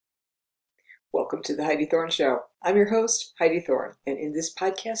Welcome to the Heidi Thorne Show. I'm your host, Heidi Thorne, and in this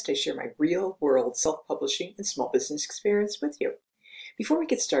podcast I share my real-world self-publishing and small business experience with you. Before we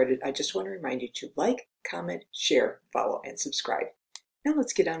get started, I just want to remind you to like, comment, share, follow, and subscribe. Now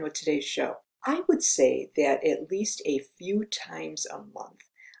let's get on with today's show. I would say that at least a few times a month,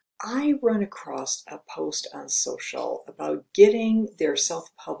 I run across a post on social about getting their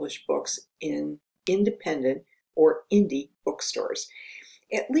self-published books in independent or indie bookstores.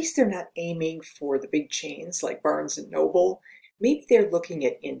 At least they're not aiming for the big chains like Barnes & Noble. Maybe they're looking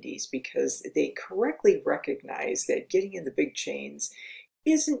at indies because they correctly recognize that getting in the big chains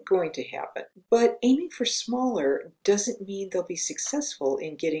isn't going to happen. But aiming for smaller doesn't mean they'll be successful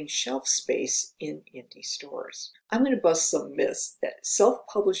in getting shelf space in indie stores. I'm going to bust some myths that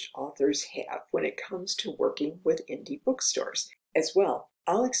self-published authors have when it comes to working with indie bookstores. As well,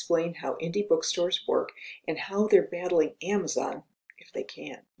 I'll explain how indie bookstores work and how they're battling Amazon if they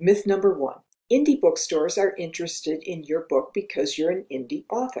can. Myth number one, indie bookstores are interested in your book because you're an indie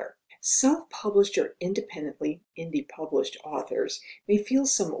author. Self-published or independently indie published authors may feel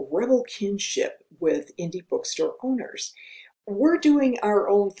some rebel kinship with indie bookstore owners. We're doing our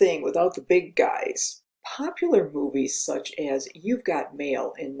own thing without the big guys. Popular movies such as You've Got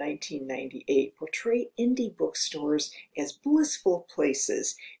Mail in 1998 portray indie bookstores as blissful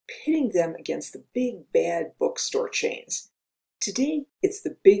places, pitting them against the big bad bookstore chains. Today, it's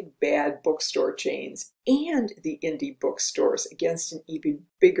the big bad bookstore chains and the indie bookstores against an even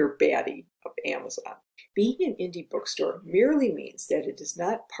bigger baddie of Amazon. Being an indie bookstore merely means that it is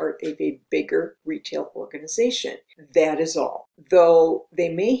not part of a bigger retail organization. That is all. Though they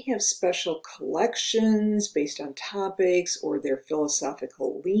may have special collections based on topics or their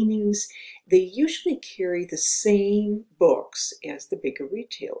philosophical leanings, they usually carry the same books as the bigger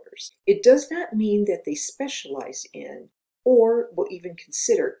retailers. It does not mean that they specialize in or will even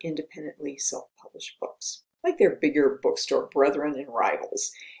consider independently self-published books, like their bigger bookstore brethren and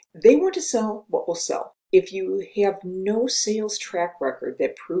rivals. They want to sell what will sell. If you have no sales track record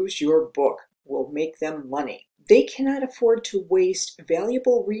that proves your book will make them money, they cannot afford to waste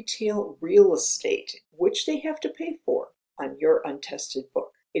valuable retail real estate, which they have to pay for, on your untested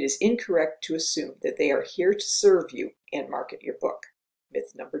book. It is incorrect to assume that they are here to serve you and market your book.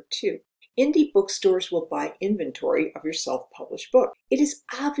 Myth number two. Indie bookstores will buy inventory of your self-published book. It is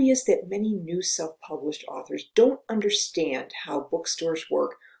obvious that many new self-published authors don't understand how bookstores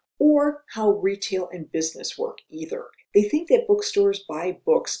work or how retail and business work either. They think that bookstores buy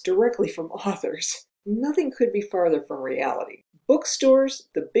books directly from authors. Nothing could be farther from reality. Bookstores,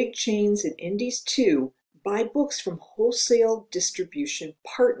 the big chains and indies too, buy books from wholesale distribution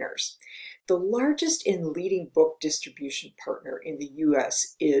partners. The largest and leading book distribution partner in the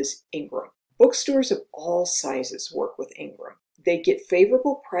U.S. is Ingram. Bookstores of all sizes work with Ingram. They get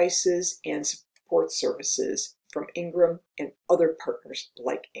favorable prices and support services from Ingram and other partners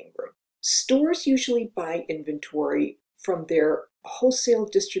like Ingram. Stores usually buy inventory from their wholesale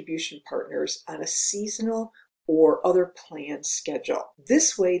distribution partners on a seasonal or other planned schedule.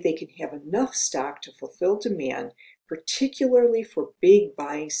 This way they can have enough stock to fulfill demand, particularly for big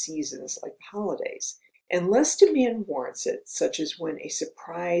buying seasons like the holidays. Unless demand warrants it, such as when a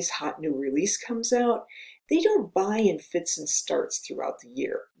surprise hot new release comes out, they don't buy in fits and starts throughout the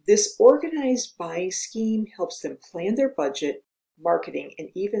year. This organized buying scheme helps them plan their budget, marketing, and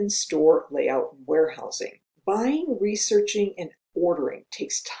even store layout and warehousing. Buying, researching, and ordering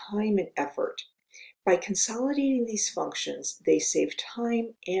takes time and effort. By consolidating these functions, they save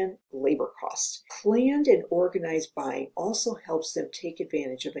time and labor costs. Planned and organized buying also helps them take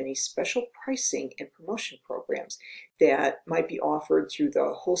advantage of any special pricing and promotion programs that might be offered through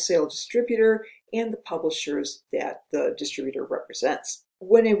the wholesale distributor and the publishers that the distributor represents.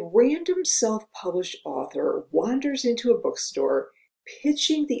 When a random self-published author wanders into a bookstore,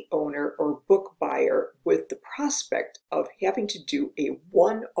 pitching the owner or book buyer with the prospect of having to do a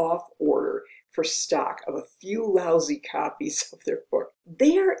one-off order for stock of a few lousy copies of their book,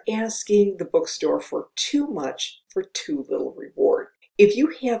 they are asking the bookstore for too much for too little reward. If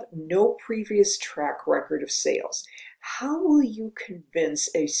you have no previous track record of sales, how will you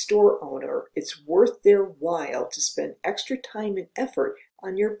convince a store owner it's worth their while to spend extra time and effort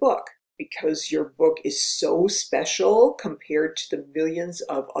on your book? Because your book is so special compared to the millions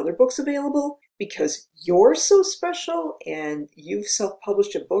of other books available? Because you're so special and you've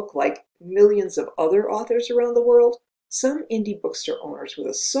self-published a book like millions of other authors around the world? Some indie bookstore owners with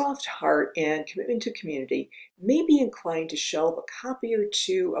a soft heart and commitment to community may be inclined to shelve a copy or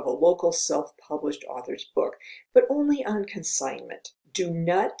two of a local self-published author's book, but only on consignment. Do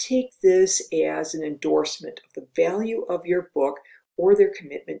not take this as an endorsement of the value of your book or their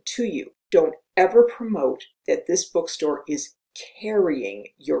commitment to you. Don't ever promote that this bookstore is carrying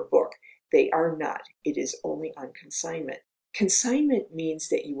your book. They are not. It is only on consignment. Consignment means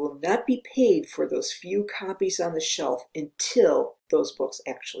that you will not be paid for those few copies on the shelf until those books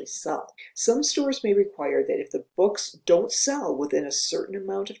actually sell. Some stores may require that if the books don't sell within a certain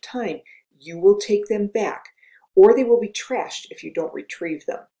amount of time, you will take them back, or they will be trashed if you don't retrieve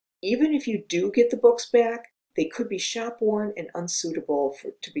them. Even if you do get the books back, they could be shop-worn and unsuitable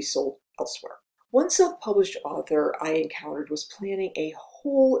to be sold elsewhere. One self-published author I encountered was planning a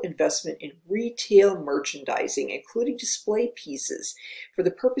whole investment in retail merchandising, including display pieces, for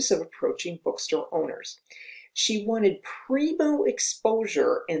the purpose of approaching bookstore owners. She wanted primo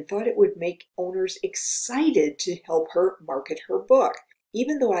exposure and thought it would make owners excited to help her market her book.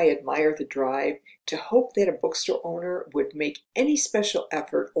 Even though I admire the drive, to hope that a bookstore owner would make any special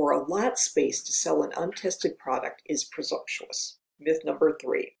effort or allot space to sell an untested product is presumptuous. Myth number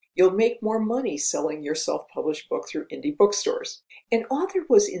 3. You'll make more money selling your self-published book through indie bookstores. An author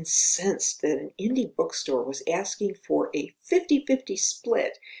was incensed that an indie bookstore was asking for a 50-50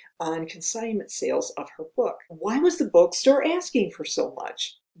 split on consignment sales of her book. Why was the bookstore asking for so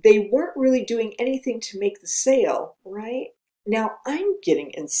much? They weren't really doing anything to make the sale, right? Now I'm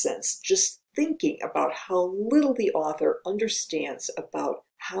getting incensed just thinking about how little the author understands about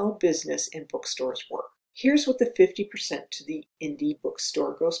how business and bookstores work. Here's what the 50% to the indie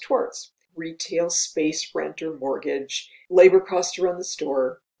bookstore goes towards: retail space rent or mortgage, labor costs to run the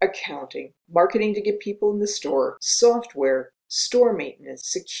store, accounting, marketing to get people in the store, software, store maintenance,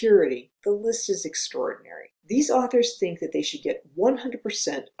 security. The list is extraordinary. These authors think that they should get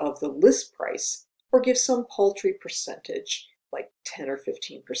 100% of the list price or give some paltry percentage, like 10 or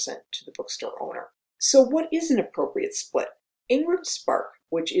 15% to the bookstore owner. So what is an appropriate split? Ingram Spark,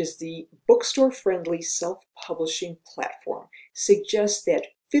 which is the bookstore-friendly self-publishing platform, suggests that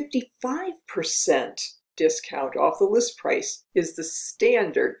 55% discount off the list price is the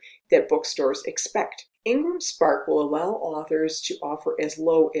standard that bookstores expect. Ingram Spark will allow authors to offer as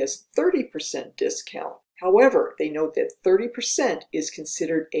low as 30% discount. However, they note that 30% is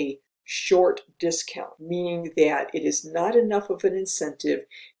considered a short discount, meaning that it is not enough of an incentive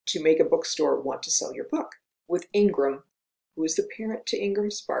to make a bookstore want to sell your book. With Ingram, who is the parent to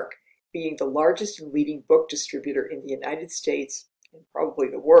Ingram Spark, being the largest and leading book distributor in the United States and probably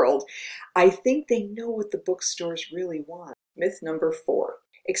the world, I think they know what the bookstores really want. Myth number 4.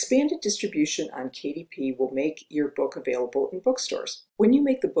 Expanded distribution on KDP will make your book available in bookstores. When you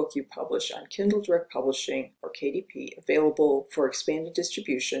make the book you publish on Kindle Direct Publishing or KDP available for expanded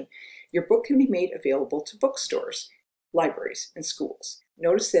distribution, your book can be made available to bookstores, libraries, and schools.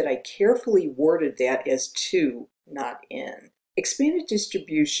 Notice that I carefully worded that as to, not in. Expanded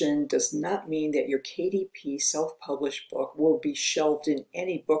distribution does not mean that your KDP self-published book will be shelved in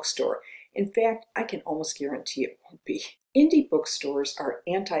any bookstore. In fact, I can almost guarantee it won't be. Indie bookstores are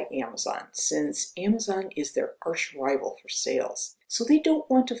anti-Amazon, since Amazon is their arch rival for sales. So they don't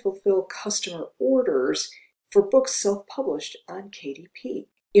want to fulfill customer orders for books self-published on KDP.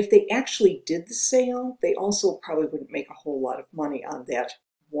 If they actually did the sale, they also probably wouldn't make a whole lot of money on that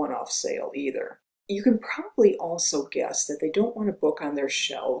one-off sale either. You can probably also guess that they don't want a book on their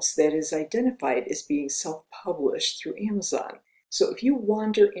shelves that is identified as being self-published through Amazon. So if you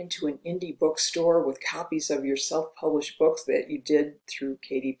wander into an indie bookstore with copies of your self-published books that you did through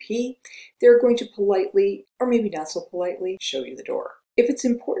KDP, they're going to politely, or maybe not so politely, show you the door. If it's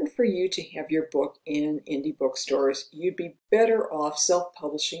important for you to have your book in indie bookstores, you'd be better off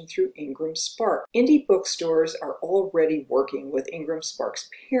self-publishing through Ingram Spark. Indie bookstores are already working with Ingram Spark's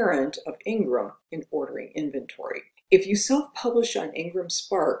parent of Ingram in ordering inventory. If you self-publish on Ingram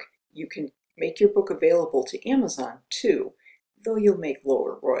Spark, you can make your book available to Amazon too, though you'll make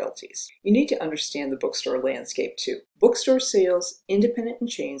lower royalties. You need to understand the bookstore landscape too. Bookstore sales, independent and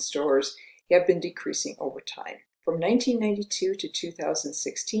chain stores, have been decreasing over time. From 1992 to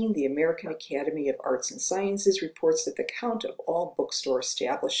 2016, the American Academy of Arts and Sciences reports that the count of all bookstore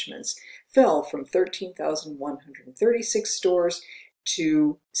establishments fell from 13,136 stores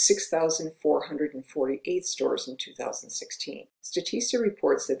to 6,448 stores in 2016. Statista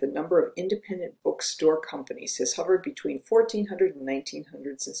reports that the number of independent bookstore companies has hovered between 1,400 and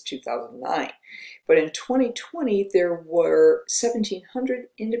 1,900 since 2009. But in 2020, there were 1,700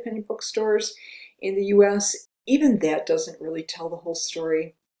 independent bookstores in the U.S. Even that doesn't really tell the whole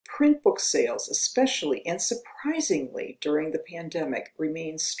story. Print book sales, especially and surprisingly during the pandemic,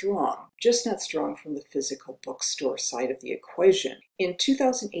 remain strong, just not strong from the physical bookstore side of the equation. In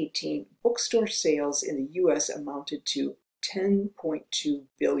 2018, bookstore sales in the U.S. amounted to $10.2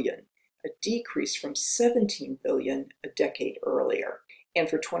 billion, a decrease from 17 billion a decade earlier. And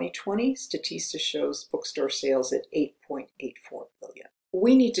for 2020, Statista shows bookstore sales at 8.84 billion.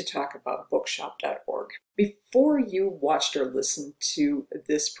 We need to talk about bookshop.org. Before you watched or listened to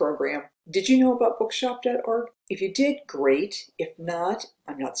this program, did you know about bookshop.org? If you did, great. If not,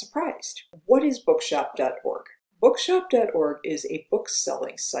 I'm not surprised. What is bookshop.org? Bookshop.org is a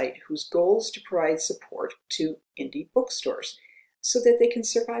book-selling site whose goal is to provide support to indie bookstores so that they can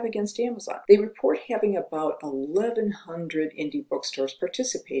survive against Amazon. They report having about 1,100 indie bookstores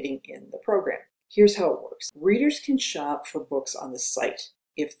participating in the program. Here's how it works. Readers can shop for books on the site.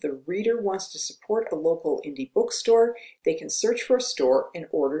 If the reader wants to support a local indie bookstore, they can search for a store and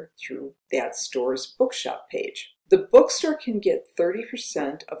order through that store's bookshop page. The bookstore can get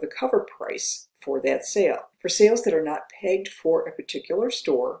 30% of the cover price for that sale. For sales that are not pegged for a particular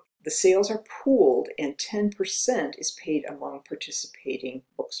store, the sales are pooled and 10% is paid among participating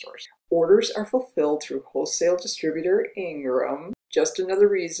bookstores. Orders are fulfilled through wholesale distributor Ingram. Just another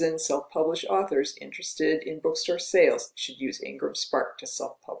reason self-published authors interested in bookstore sales should use Ingram Spark to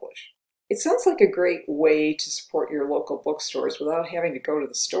self-publish. It sounds like a great way to support your local bookstores without having to go to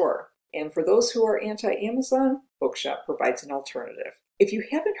the store. And for those who are anti-Amazon, Bookshop provides an alternative. If you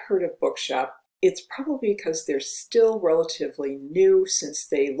haven't heard of Bookshop, it's probably because they're still relatively new since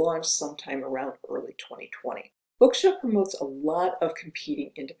they launched sometime around early 2020. Bookshop promotes a lot of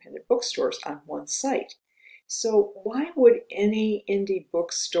competing independent bookstores on one site. So why would any indie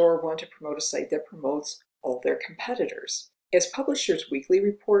bookstore want to promote a site that promotes all their competitors? As Publishers Weekly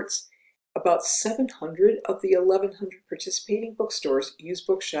reports, about 700 of the 1,100 participating bookstores use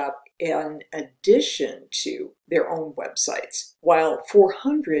Bookshop in addition to their own websites, while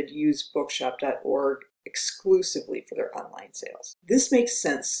 400 use bookshop.org exclusively for their online sales. This makes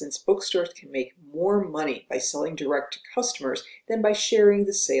sense since bookstores can make more money by selling direct to customers than by sharing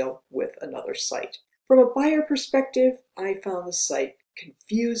the sale with another site. From a buyer perspective, I found the site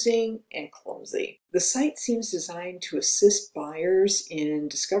confusing and clumsy. The site seems designed to assist buyers in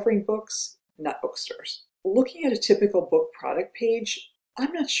discovering books, not bookstores. Looking at a typical book product page,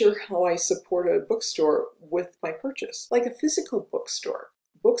 I'm not sure how I support a bookstore with my purchase. Like a physical bookstore,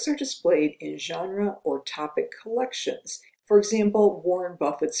 books are displayed in genre or topic collections. For example, Warren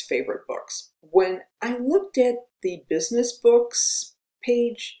Buffett's favorite books. When I looked at the business books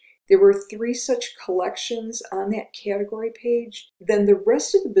page, there were 3 such collections on that category page. Then the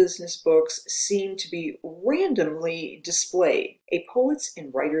rest of the business books seem to be randomly displayed. A Poets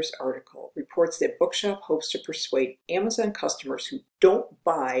and Writers article reports that Bookshop hopes to persuade Amazon customers who don't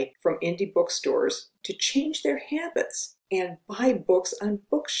buy from indie bookstores to change their habits and buy books on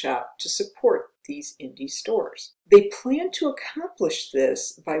Bookshop to support these indie stores. They plan to accomplish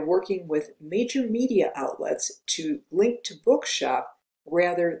this by working with major media outlets to link to Bookshop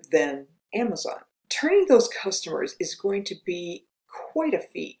rather than Amazon. Turning those customers is going to be quite a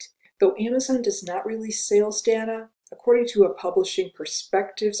feat. Though Amazon does not release sales data, according to a Publishing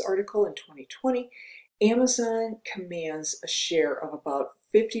Perspectives article in 2020, Amazon commands a share of about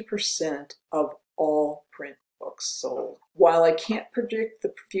 50% of all print books sold. While I can't predict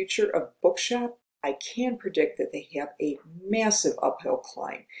the future of Bookshop, I can predict that they have a massive uphill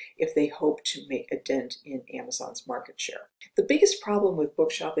climb if they hope to make a dent in Amazon's market share. The biggest problem with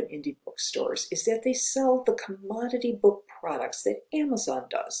Bookshop and indie bookstores is that they sell the commodity book products that Amazon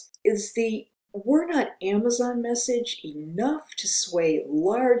does. Is the "we're not Amazon" message enough to sway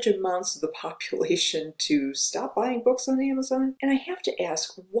large amounts of the population to stop buying books on Amazon? And I have to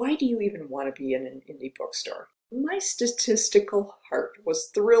ask, why do you even want to be in an indie bookstore? My statistical heart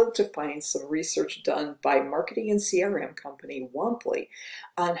was thrilled to find some research done by marketing and CRM company Womply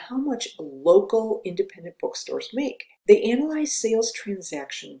on how much local independent bookstores make. They analyzed sales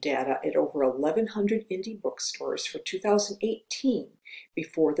transaction data at over 1,100 indie bookstores for 2018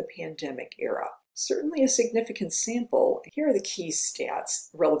 before the pandemic era. Certainly a significant sample. Here are the key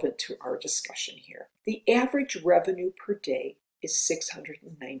stats relevant to our discussion here. The average revenue per day is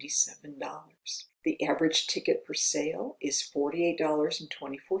 $697. The average ticket per sale is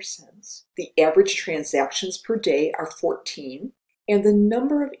 $48.24. The average transactions per day are 14. And the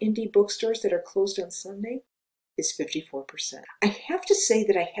number of indie bookstores that are closed on Sunday is 54%. I have to say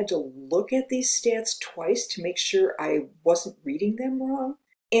that I had to look at these stats twice to make sure I wasn't reading them wrong.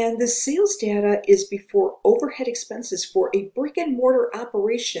 And the sales data is before overhead expenses for a brick and mortar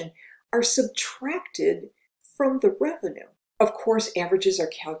operation are subtracted from the revenue. Of course, averages are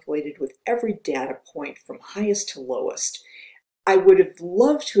calculated with every data point from highest to lowest. I would have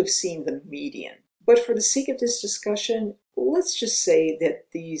loved to have seen the median, But for the sake of this discussion, let's just say that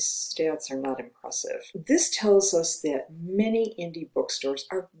these stats are not impressive. This tells us that many indie bookstores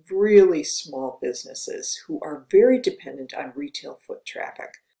are really small businesses who are very dependent on retail foot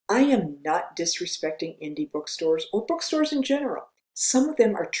traffic. I am not disrespecting indie bookstores or bookstores in general. Some of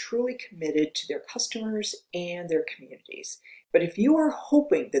them are truly committed to their customers and their communities. But if you are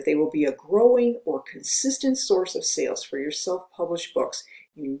hoping that they will be a growing or consistent source of sales for your self-published books,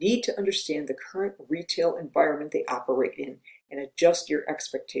 you need to understand the current retail environment they operate in and adjust your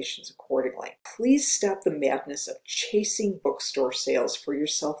expectations accordingly. Please stop the madness of chasing bookstore sales for your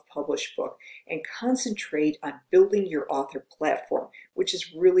self-published book and concentrate on building your author platform, which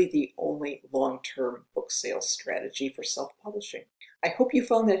is really the only long-term book sales strategy for self-publishing. I hope you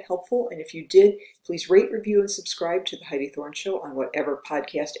found that helpful, and if you did, please rate, review, and subscribe to The Heidi Thorne Show on whatever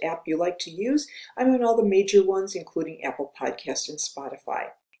podcast app you like to use. I'm on all the major ones, including Apple Podcasts and Spotify.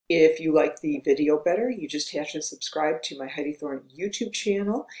 If you like the video better, you just have to subscribe to my Heidi Thorne YouTube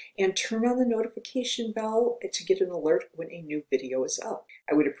channel and turn on the notification bell to get an alert when a new video is up.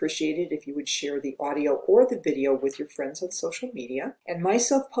 I would appreciate it if you would share the audio or the video with your friends on social media. And my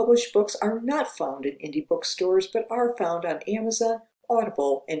self-published books are not found in indie bookstores, but are found on Amazon,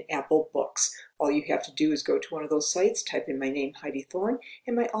 Audible, and Apple Books. All you have to do is go to one of those sites, type in my name, Heidi Thorne,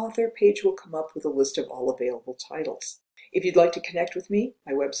 and my author page will come up with a list of all available titles. If you'd like to connect with me,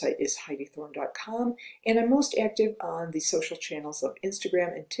 my website is HeidiThorne.com, and I'm most active on the social channels of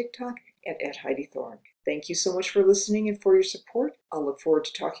Instagram and TikTok at Heidi Thorne. Thank you so much for listening and for your support. I'll look forward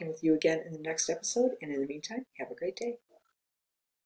to talking with you again in the next episode, and in the meantime, have a great day.